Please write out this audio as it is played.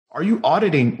Are you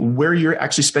auditing where you're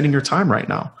actually spending your time right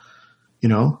now?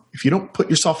 If you don't put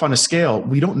yourself on a scale,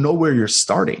 we don't know where you're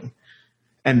starting.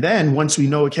 And then once we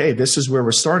know, okay, this is where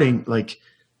we're starting, like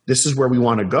this is where we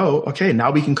want to go. Okay, now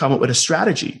we can come up with a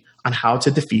strategy on how to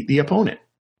defeat the opponent.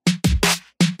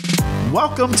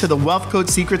 Welcome to the Wealth Code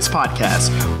Secrets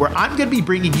podcast, where I'm going to be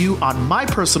bringing you on my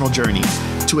personal journey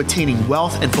to attaining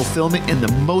wealth and fulfillment in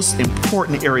the most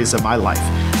important areas of my life.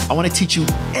 I want to teach you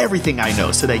everything I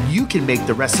know so that you can make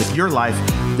the rest of your life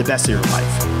the best of your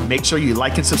life. Make sure you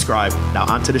like and subscribe. Now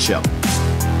on to the show.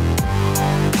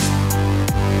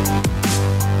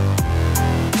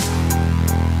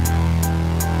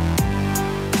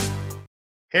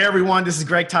 Hey everyone, this is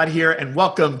Greg Todd here, and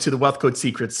welcome to the Wealth Code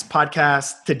Secrets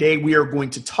podcast. Today we are going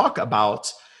to talk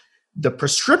about the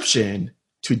prescription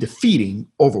to defeating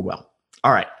overwhelm.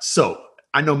 All right, so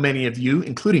I know many of you,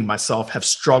 including myself, have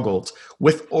struggled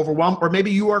with overwhelm, or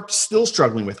maybe you are still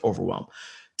struggling with overwhelm.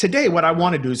 Today, what I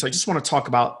want to do is I just want to talk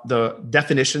about the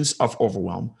definitions of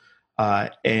overwhelm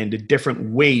and the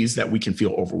different ways that we can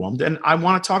feel overwhelmed. And I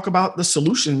want to talk about the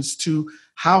solutions to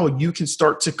how you can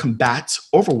start to combat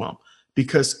overwhelm,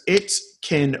 because it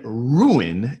can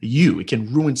ruin you. It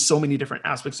can ruin so many different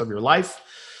aspects of your life.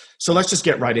 So let's just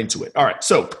get right into it. All right,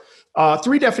 so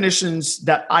three definitions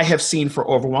that I have seen for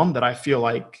overwhelm that I feel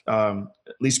like at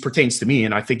least pertains to me,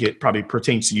 and I think it probably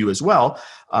pertains to you as well.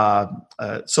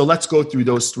 So let's go through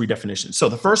those three definitions. So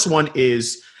the first one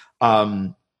is,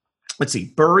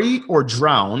 bury or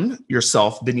drown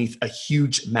yourself beneath a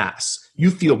huge mass.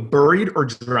 You feel buried or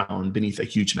drowned beneath a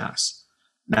huge mass.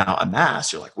 Now, a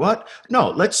mass, you're like, what?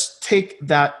 No, let's take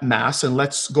that mass and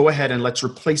let's go ahead and let's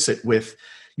replace it with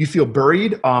you feel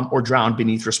buried or drowned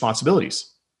beneath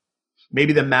responsibilities.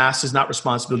 Maybe the mass is not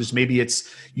responsibilities. Maybe it's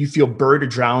you feel buried or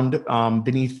drowned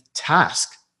beneath task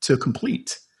to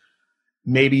complete.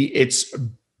 Maybe it's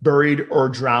buried or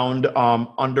drowned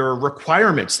under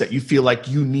requirements that you feel like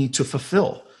you need to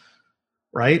fulfill,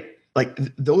 right? Like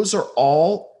those are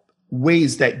all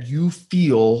ways that you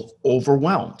feel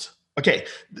overwhelmed. Okay,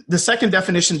 the second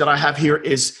definition that I have here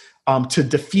is to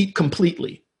defeat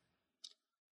completely.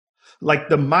 Like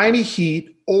the Miami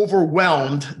Heat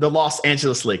overwhelmed the Los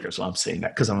Angeles Lakers. Well, I'm saying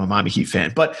that because I'm a Miami Heat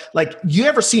fan. But like, you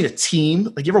ever seen a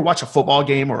team, like you ever watch a football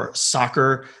game or a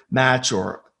soccer match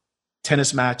or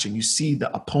tennis match, and you see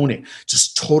the opponent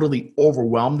just totally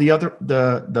overwhelm the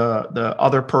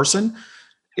other person?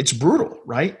 It's brutal,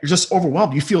 right? You're just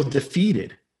overwhelmed. You feel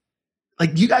defeated.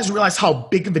 Like, do you guys realize how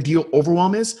big of a deal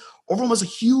overwhelm is? Overwhelm is a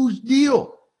huge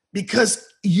deal because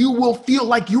you will feel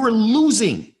like you are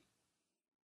losing.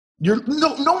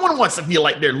 No one wants to feel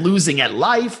like they're losing at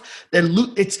life.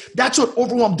 That's what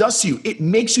overwhelm does to you. It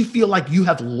makes you feel like you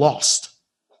have lost.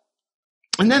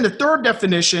 And then the third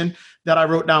definition that I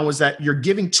wrote down was that you're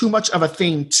giving too much of a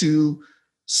thing to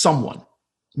someone,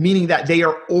 meaning that they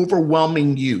are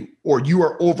overwhelming you or you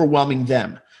are overwhelming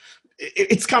them.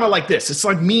 It's kind of like this. It's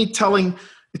like me telling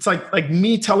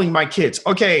my kids,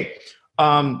 okay,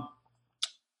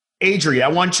 Adri, I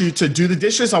want you to do the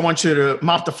dishes. I want you to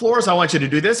mop the floors. I want you to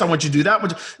do this. I want you to do that.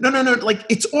 No. Like,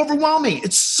 it's overwhelming.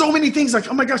 It's so many things. Like,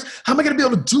 oh my gosh, how am I going to be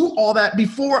able to do all that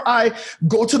before I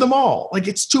go to the mall? Like,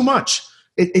 it's too much.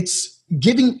 It's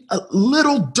giving a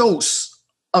little dose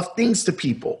of things to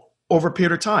people over a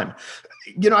period of time.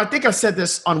 I think I said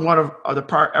this on one of the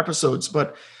prior episodes,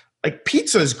 but like,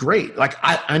 pizza is great. Like,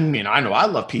 I mean, I know I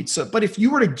love pizza, but if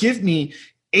you were to give me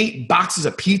 8 boxes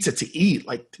of pizza to eat,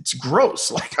 like, it's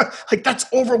gross. Like that's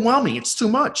overwhelming. It's too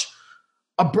much.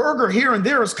 A burger here and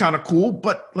there is kind of cool,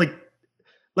 but like,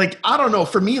 I don't know.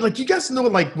 For me, like, you guys know,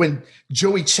 like when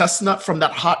Joey Chestnut from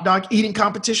that hot dog eating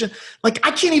competition, like,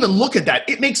 I can't even look at that.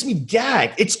 It makes me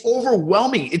gag. It's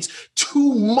overwhelming. It's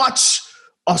too much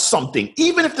of something,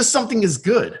 even if the something is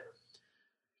good.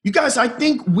 You guys, I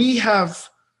think we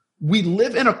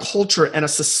live in a culture and a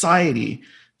society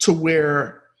to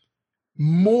where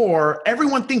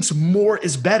everyone thinks more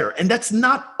is better. And that's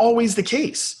not always the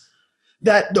case.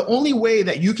 That the only way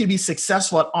that you can be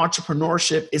successful at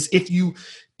entrepreneurship is if you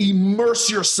immerse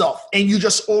yourself and you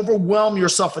just overwhelm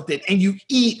yourself with it and you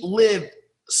eat, live,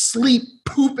 sleep,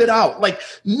 poop it out. Like,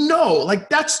 no, like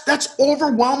that's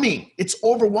overwhelming. It's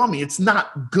overwhelming. It's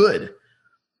not good,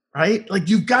 right? Like,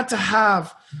 you've got to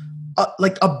have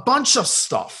a bunch of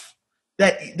stuff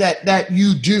that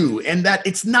you do, and that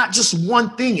it's not just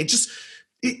one thing. It just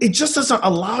doesn't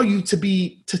allow you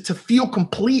to feel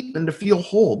complete and to feel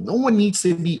whole. No one needs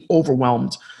to be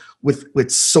overwhelmed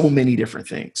with so many different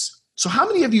things. So how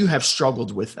many of you have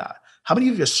struggled with that? How many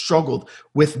of you have struggled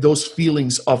with those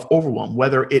feelings of overwhelm,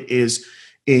 whether it is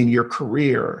in your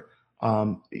career,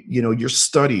 your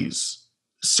studies,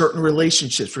 certain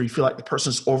relationships where you feel like the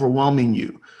person's overwhelming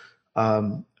you.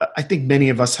 I think many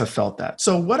of us have felt that.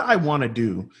 So what I want to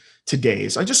do today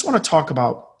is I just want to talk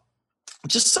about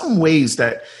just some ways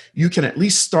that you can at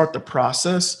least start the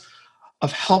process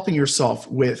of helping yourself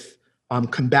with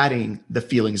combating the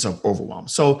feelings of overwhelm.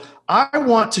 So I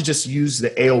want to just use the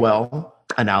AOL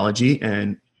analogy,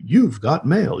 and you've got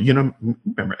mail. You know,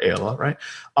 remember AOL, right?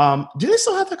 Do they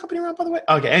still have that company around, by the way?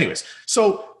 Okay, anyways.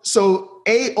 So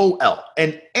AOL,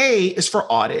 and A is for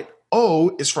audit,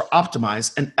 O is for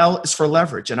optimize, and L is for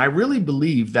leverage. And I really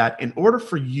believe that in order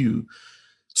for you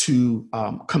to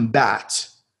combat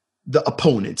the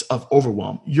opponent of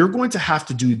overwhelm, you're going to have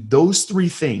to do those three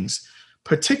things,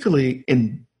 particularly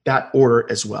in that order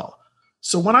as well.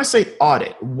 So when I say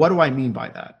audit, what do I mean by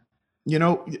that? You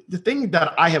know, the thing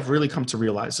that I have really come to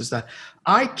realize is that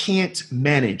I can't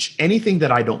manage anything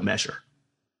that I don't measure.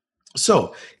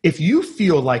 So if you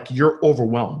feel like you're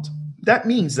overwhelmed, that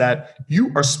means that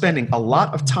you are spending a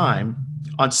lot of time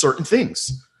on certain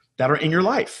things that are in your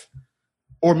life,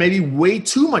 or maybe way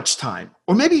too much time,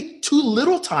 or maybe too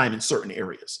little time in certain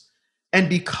areas. And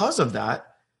because of that,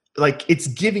 like, it's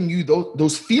giving you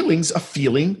those feelings of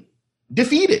feeling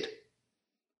defeated.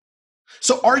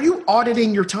 So are you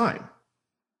auditing your time?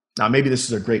 Now, maybe this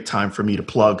is a great time for me to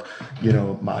plug, you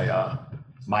know,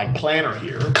 my planner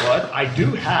here, but I do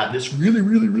have this really,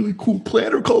 really, really cool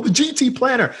planner called the GT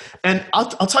Planner. And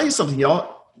I'll tell you something,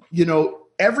 y'all. You know,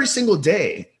 every single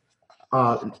day,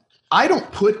 I don't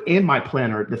put in my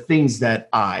planner the things that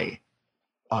I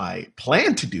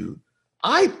plan to do.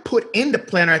 I put in the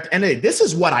planner at the end of the day, this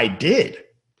is what I did.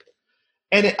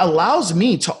 And it allows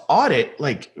me to audit,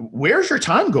 like, where's your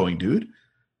time going, dude?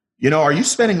 You know, are you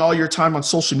spending all your time on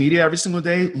social media every single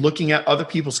day, looking at other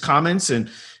people's comments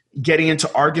and getting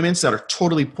into arguments that are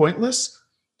totally pointless?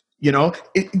 You know,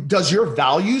 does your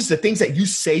values, the things that you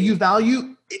say you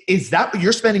value, is that what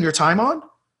you're spending your time on?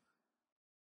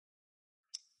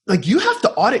 Like, you have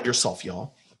to audit yourself,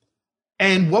 y'all.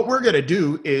 And what we're going to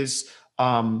do is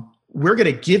we're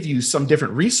going to give you some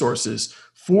different resources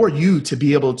for you to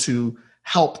be able to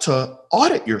help to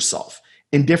audit yourself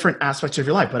in different aspects of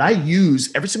your life. But I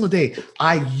use every single day,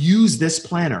 I use this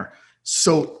planner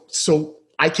so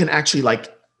I can actually,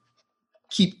 like,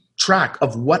 keep track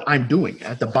of what I'm doing.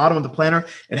 At the bottom of the planner,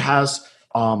 it has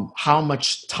how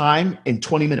much time in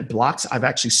 20-minute blocks I've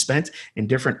actually spent in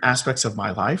different aspects of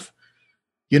my life.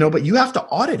 You know, but you have to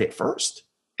audit it first.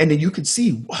 And then you can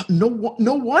see, no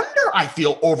wonder I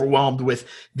feel overwhelmed with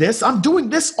this. I'm doing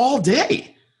this all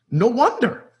day. No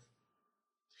wonder.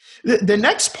 The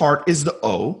next part is the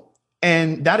O,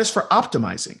 and that is for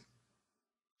optimizing.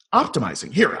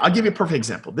 Optimizing. Here, I'll give you a perfect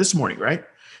example. This morning, right?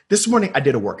 This morning, I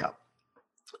did a workout.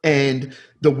 And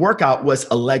the workout was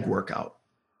a leg workout.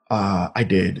 I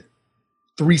did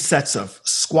 3 sets of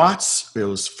squats. It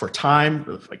was for time, it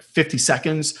was like 50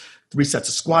 seconds. 3 sets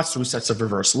of squats, 3 sets of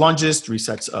reverse lunges, 3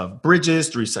 sets of bridges,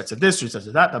 3 sets of this, 3 sets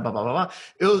of that, blah, blah, blah, blah,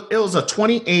 blah. It was a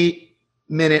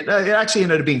 28-minute, it actually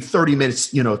ended up being 30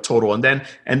 minutes, you know, total.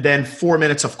 And then 4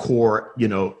 minutes of core, you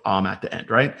know, at the end,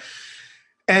 right?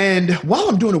 And while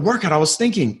I'm doing a workout, I was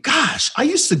thinking, gosh, I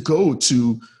used to go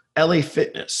to LA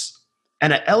Fitness.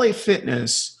 And at LA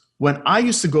Fitness, when I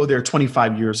used to go there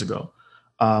 25 years ago,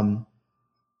 I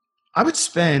would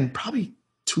spend probably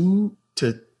 2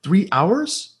 to 3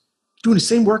 hours doing the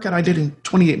same workout I did in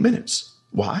 28 minutes.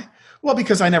 Why? Well,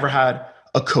 because I never had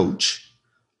a coach.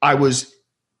 I was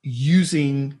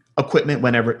using equipment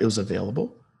whenever it was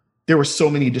available. There were so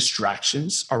many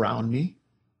distractions around me.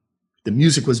 The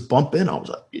music was bumping. I was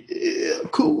like, yeah,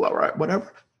 cool, all right,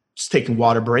 whatever. Just taking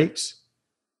water breaks,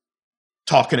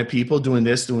 talking to people, doing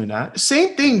this, doing that. The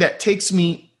same thing that takes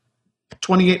me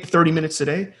 28 to 30 minutes a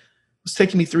day was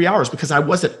taking me 3 hours because I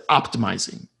wasn't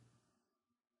optimizing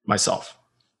myself.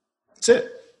 That's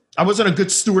it. I wasn't a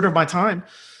good steward of my time,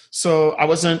 so I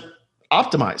wasn't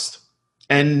optimized.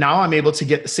 And now I'm able to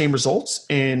get the same results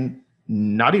in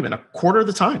not even a quarter of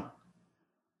the time,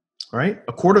 right?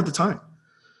 A quarter of the time.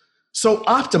 So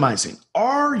optimizing,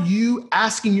 are you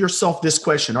asking yourself this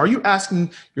question? Are you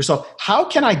asking yourself, how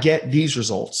can I get these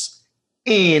results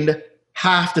in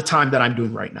half the time that I'm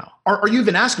doing right now? Are you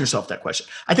even asking yourself that question?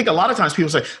 I think a lot of times people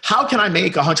say, how can I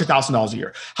make $100,000 a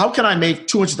year? How can I make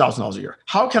 $200,000 a year?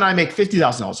 How can I make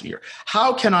 $50,000 a year?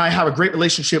 How can I have a great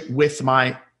relationship with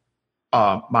my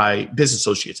business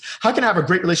associates? How can I have a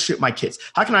great relationship with my kids?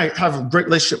 How can I have a great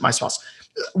relationship with my spouse?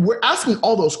 We're asking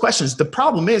all those questions. The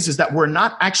problem is that we're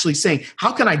not actually saying,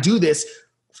 how can I do this,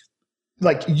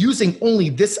 like, using only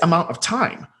this amount of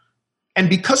time? And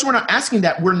because we're not asking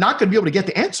that, we're not going to be able to get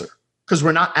the answer because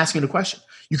we're not asking the question.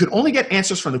 You can only get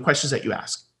answers from the questions that you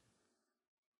ask.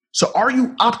 So are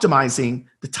you optimizing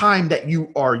the time that you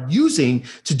are using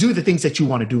to do the things that you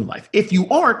want to do in life? If you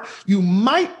aren't, you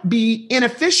might be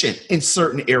inefficient in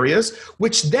certain areas,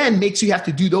 which then makes you have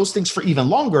to do those things for even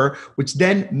longer, which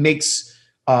then makes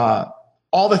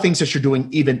all the things that you're doing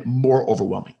even more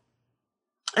overwhelming.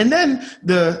 And then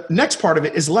the next part of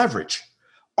it is leverage.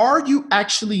 Are you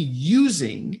actually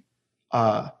using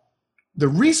the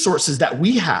resources that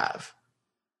we have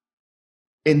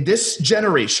in this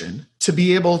generation to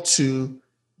be able to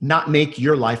not make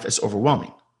your life as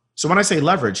overwhelming? So when I say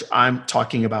leverage, I'm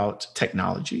talking about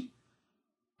technology.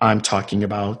 I'm talking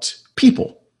about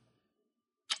people.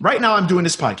 Right now, I'm doing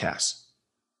this podcast.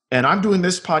 And I'm doing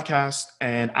this podcast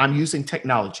and I'm using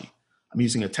technology. I'm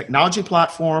using a technology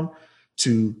platform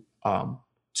to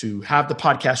have the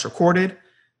podcast recorded.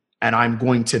 And I'm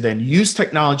going to then use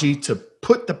technology to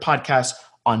put the podcast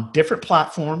on different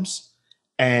platforms.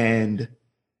 And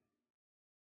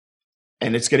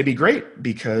it's going to be great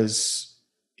because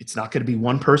it's not going to be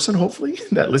one person, hopefully,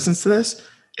 that listens to this.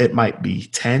 It might be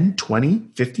 10,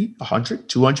 20, 50, 100,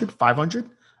 200, 500,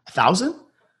 1,000.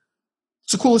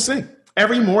 It's the coolest thing.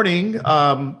 Every morning,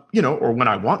 or when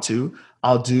I want to,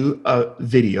 I'll do a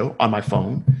video on my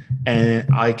phone and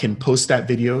I can post that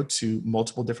video to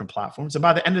multiple different platforms. And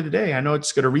by the end of the day, I know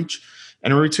it's going to reach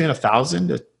anywhere between 1,000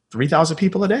 to 3,000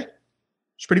 people a day.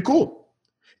 It's pretty cool.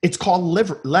 It's called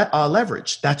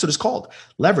leverage. That's what it's called.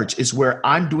 Leverage is where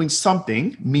I'm doing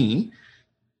something, me,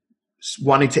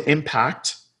 wanting to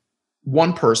impact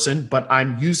one person, but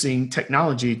I'm using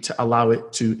technology to allow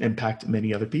it to impact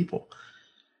many other people.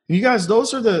 And you guys,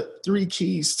 those are the 3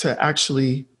 keys to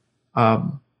actually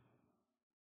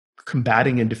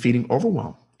combating and defeating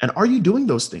overwhelm. And are you doing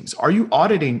those things? Are you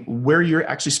auditing where you're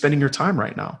actually spending your time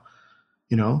right now?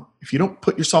 If you don't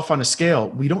put yourself on a scale,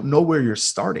 we don't know where you're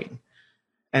starting.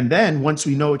 And then once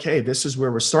we know, okay, this is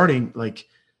where we're starting, like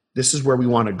this is where we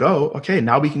want to go. Okay,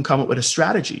 now we can come up with a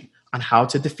strategy on how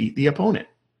to defeat the opponent,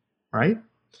 right?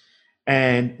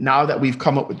 And now that we've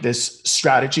come up with this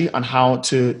strategy on how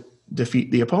to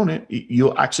defeat the opponent,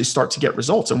 you'll actually start to get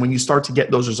results. And when you start to get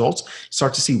those results,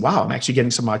 start to see, wow, I'm actually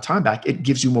getting some of my time back. It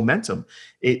gives you momentum.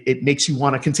 It makes you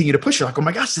want to continue to push. You're like, oh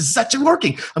my gosh, this is actually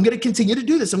working. I'm going to continue to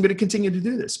do this. I'm going to continue to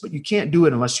do this. But you can't do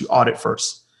it unless you audit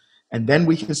first. And then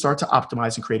we can start to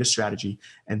optimize and create a strategy.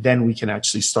 And then we can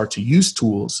actually start to use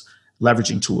tools,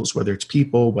 leveraging tools, whether it's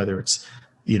people, whether it's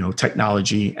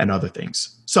technology and other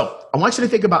things. So I want you to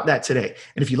think about that today.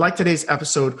 And if you like today's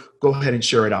episode, go ahead and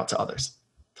share it out to others.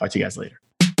 Talk to you guys later.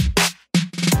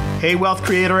 Hey, Wealth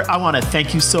Creator, I want to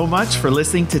thank you so much for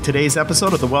listening to today's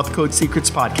episode of the Wealth Code Secrets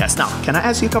podcast. Now, can I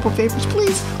ask you a couple favors,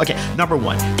 please? Okay, number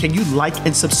 1, can you like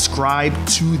and subscribe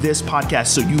to this podcast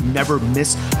so you never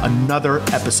miss another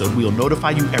episode? We'll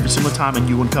notify you every single time a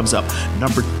new one comes up.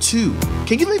 Number 2,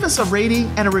 can you leave us a rating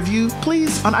and a review,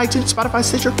 please, on iTunes, Spotify,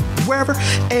 Stitcher, wherever?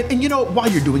 And while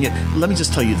you're doing it, let me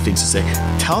just tell you the things to say.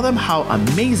 Tell them how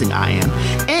amazing I am.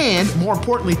 And more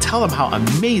importantly, tell them how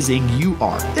amazing you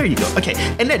are. There you go. Okay,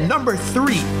 and then number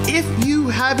 3, if you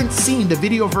haven't seen the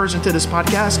video version to this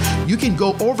podcast, you can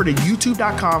go over to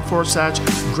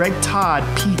youtube.com/Greg Todd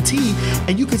PT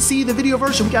and you can see the video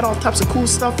version. We got all types of cool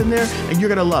stuff in there and you're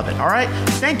going to love it. All right.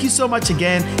 Thank you so much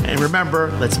again. And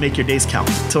remember, let's make your days count.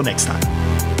 Till next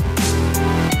time.